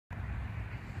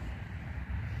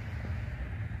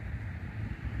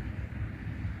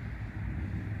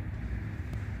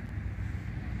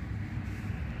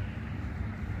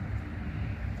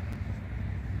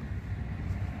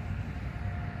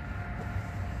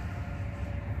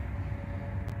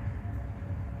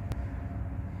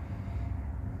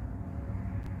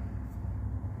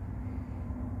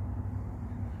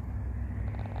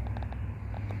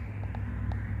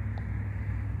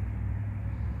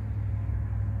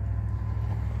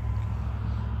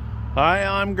Hi,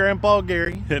 I'm Grandpa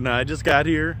Gary, and I just got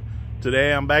here.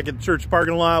 Today I'm back at the church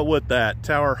parking lot with that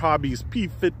Tower Hobbies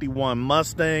P-51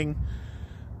 Mustang.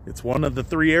 It's one of the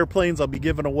 3 airplanes I'll be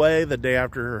giving away the day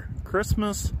after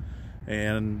Christmas.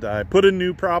 And I put a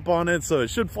new prop on it, so it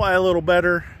should fly a little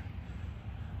better.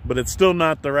 But it's still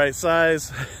not the right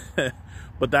size.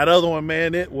 But that other one,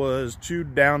 man, it was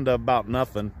chewed down to about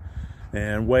nothing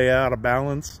and way out of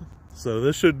balance. So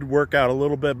this should work out a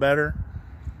little bit better.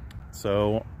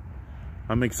 So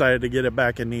I'm excited to get it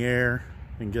back in the air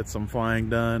and get some flying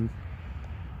done.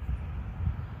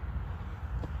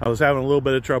 I was having a little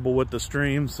bit of trouble with the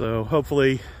stream, so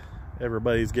hopefully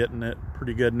everybody's getting it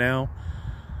pretty good now.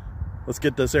 Let's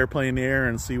get this airplane in the air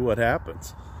and see what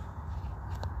happens.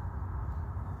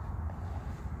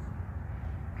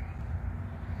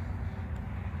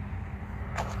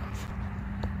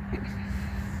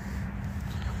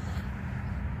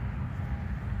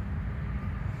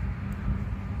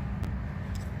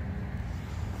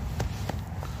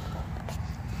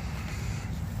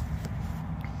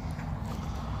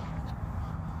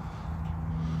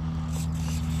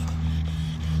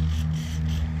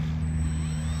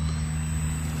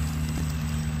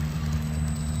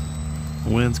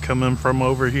 Wind's coming from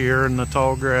over here in the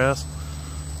tall grass.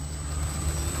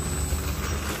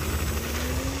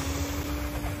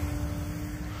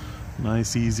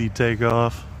 Nice easy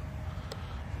takeoff.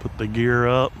 Put the gear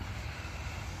up.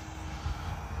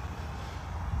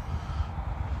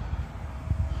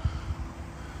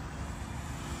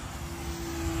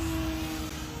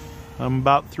 I'm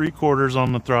about 3/4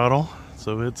 on the throttle,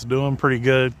 so it's doing pretty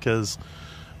good, because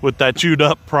with that chewed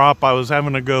up prop I was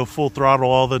having to go full throttle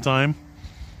all the time.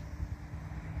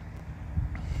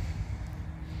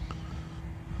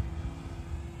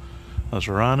 I was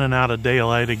running out of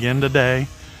daylight again today,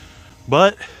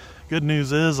 but good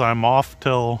news is I'm off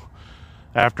till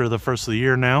after the first of the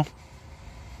year now,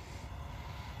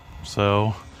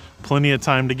 so plenty of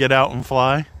time to get out and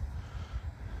fly.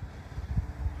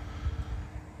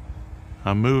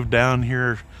 I moved down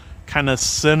here kind of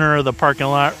center of the parking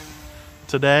lot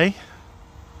today.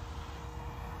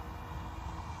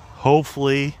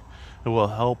 Hopefully it will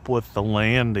help with the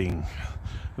landing.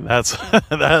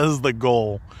 That is the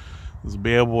goal, is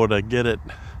be able to get it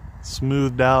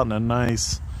smoothed out in a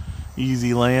nice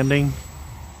easy landing.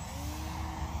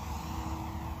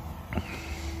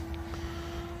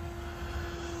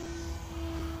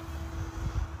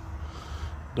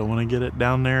 Don't want to get it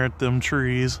down there at them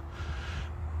trees.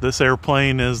 This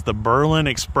airplane is the Berlin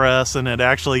Express, and it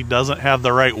actually doesn't have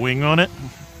the right wing on it.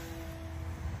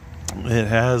 It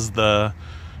has the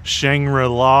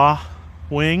Shangri-La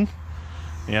wing,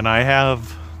 and I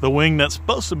have the wing that's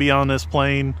supposed to be on this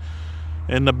plane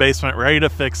in the basement ready to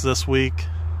fix this week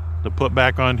to put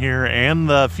back on here, and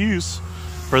the fuse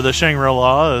for the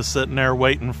Shangri-La is sitting there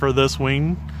waiting for this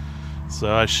wing,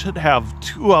 so I should have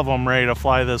 2 of them ready to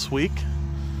fly this week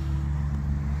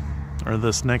or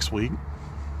this next week.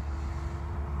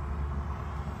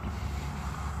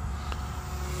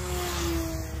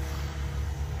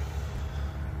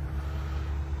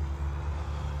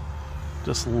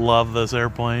 Just love this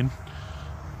airplane.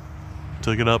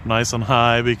 Took it up nice and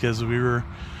high because we were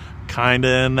kind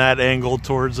of in that angle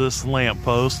towards this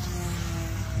lamppost.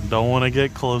 Don't want to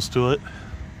get close to it.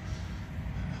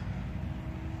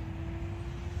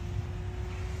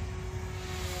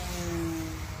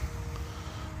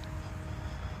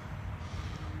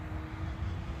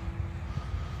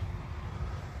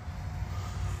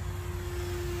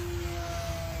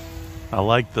 I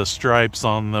like the stripes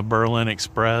on the Berlin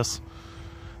Express.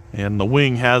 And the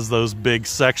wing has those big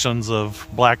sections of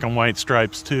black and white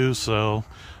stripes too, so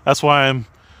that's why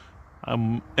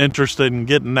I'm interested in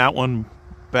getting that one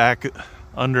back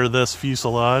under this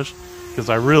fuselage, because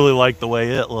I really like the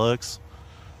way it looks.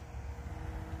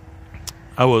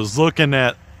 I was looking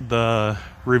at the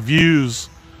reviews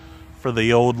for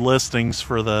the old listings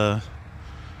for the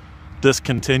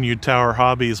discontinued Tower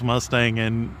Hobbies Mustang,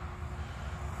 and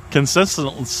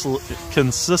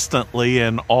consistently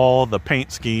in all the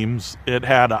paint schemes it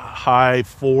had a high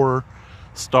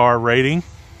 4-star rating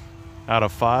out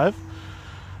of 5.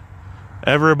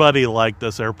 Everybody liked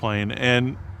this airplane,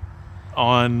 and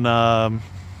on a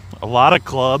lot of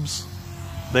clubs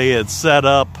they had set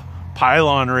up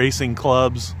pylon racing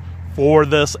clubs for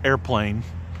this airplane,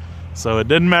 so it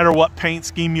didn't matter what paint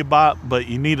scheme you bought, but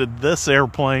you needed this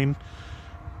airplane.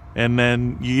 And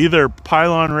then you either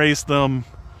pylon race them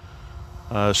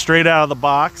straight out of the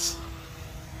box,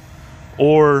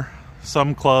 or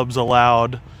some clubs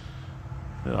allowed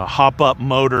hop-up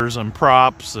motors and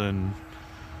props and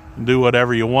do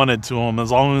whatever you wanted to them,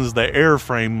 as long as the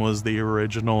airframe was the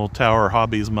original Tower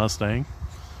Hobbies Mustang.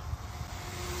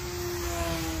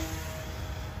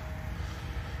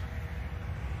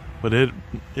 But it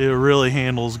really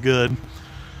handles good.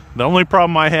 The only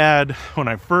problem I had when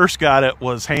I first got it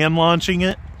was hand launching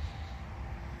it,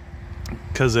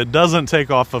 because it doesn't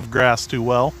take off of grass too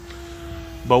well.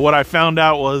 But what I found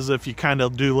out was if you kind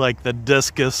of do like the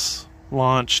discus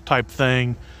launch type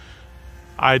thing,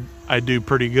 I do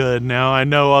pretty good. Now I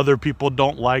know other people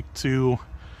don't like to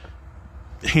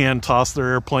hand toss their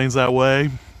airplanes that way,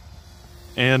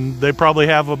 and they probably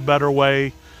have a better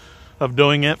way of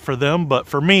doing it for them, but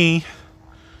for me,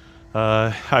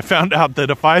 I found out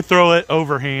that if I throw it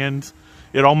overhand,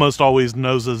 it almost always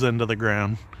noses into the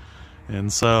ground.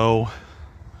 And so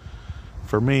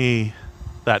for me,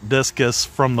 that discus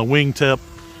from the wingtip,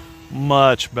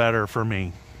 much better for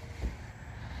me.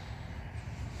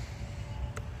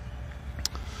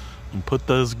 And put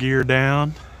those gear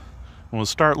down, and we'll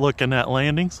start looking at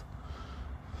landings.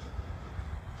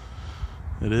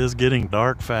 It is getting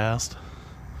dark fast.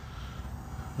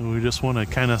 And we just want to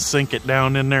kind of sink it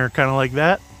down in there kind of like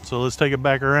that. So let's take it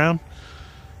back around.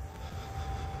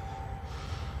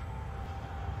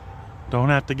 Don't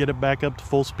have to get it back up to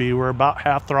full speed. We're about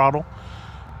half throttle.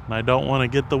 And I don't want to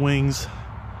get the wings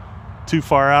too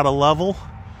far out of level,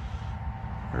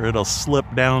 or it'll slip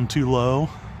down too low.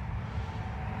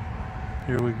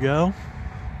 Here we go.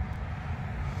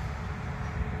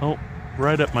 Oh,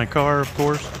 right at my car, of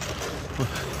course.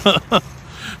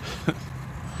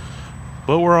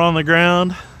 But we're on the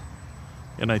ground,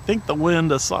 and I think the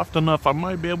wind is soft enough I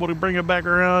might be able to bring it back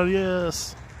around.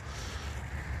 Yes.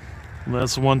 And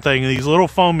that's one thing. These little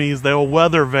foamies, they'll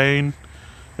weather vane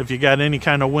if you got any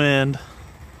kind of wind,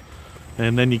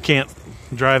 and then you can't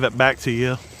drive it back to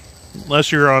you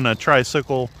unless you're on a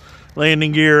tricycle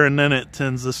landing gear, and then it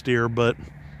tends to steer. But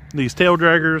these tail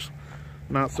draggers,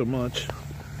 not so much.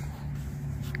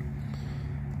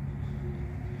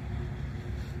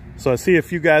 So I see a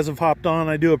few guys have hopped on.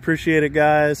 I do appreciate it,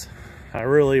 guys. I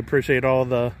really appreciate all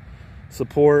the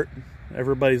support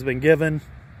everybody's been giving.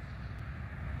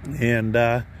 And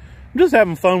I'm just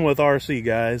having fun with RC,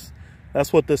 guys.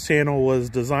 That's what this channel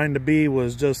was designed to be,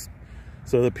 was just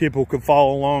so that people could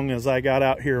follow along as I got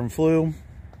out here and flew.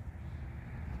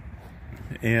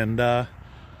 And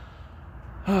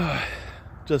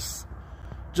just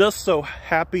so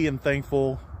happy and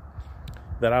thankful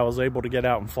that I was able to get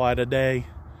out and fly today.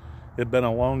 It's been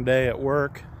a long day at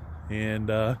work,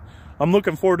 and I'm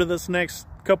looking forward to this next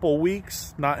couple of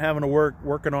weeks, not having to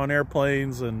working on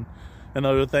airplanes and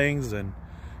other things. And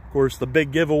of course, the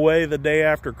big giveaway the day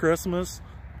after Christmas,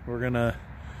 we're gonna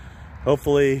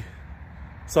hopefully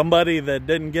somebody that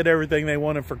didn't get everything they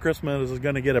wanted for Christmas is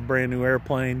gonna get a brand new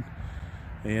airplane.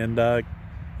 And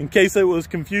in case it was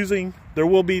confusing, there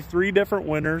will be 3 different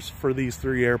winners for these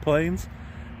 3 airplanes.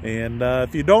 And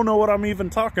if you don't know what I'm even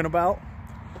talking about,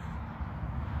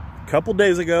 a couple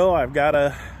days ago I've got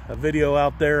a video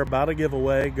out there about a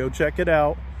giveaway. Go check it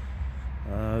out.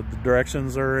 The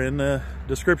directions are in the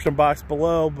description box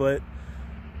below, but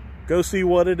go see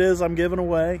what it is I'm giving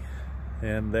away.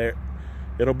 And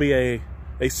it'll be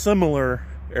a similar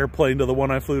airplane to the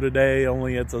one I flew today,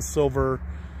 only it's a silver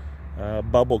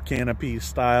bubble canopy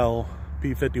style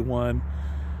P-51.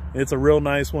 It's a real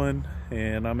nice one,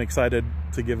 and I'm excited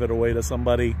to give it away to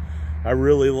somebody. I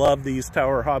really love these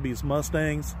Tower Hobbies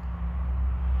Mustangs.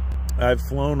 I've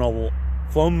flown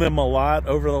them a lot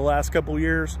over the last couple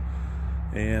years,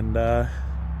 and I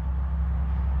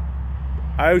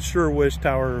sure wish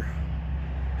Tower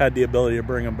had the ability to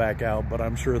bring them back out, but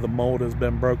I'm sure the mold has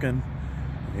been broken.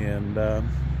 And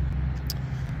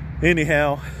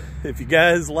anyhow, if you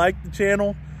guys like the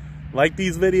channel, like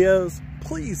these videos,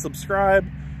 please subscribe,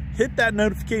 hit that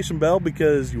notification bell,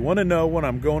 because you want to know when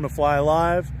I'm going to fly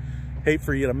live. Hate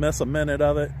for you to miss a minute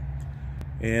of it.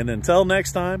 And until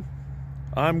next time,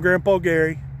 I'm Grandpa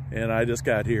Gary, and I just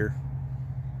got here.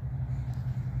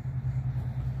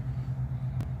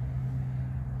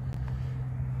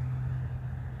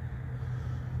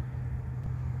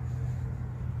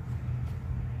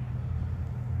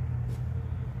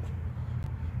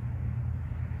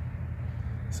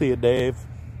 See you, Dave.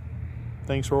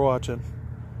 Thanks for watching.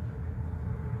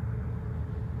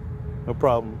 No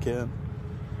problem, Ken.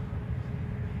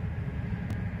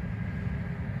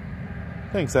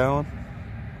 Thanks, Alan.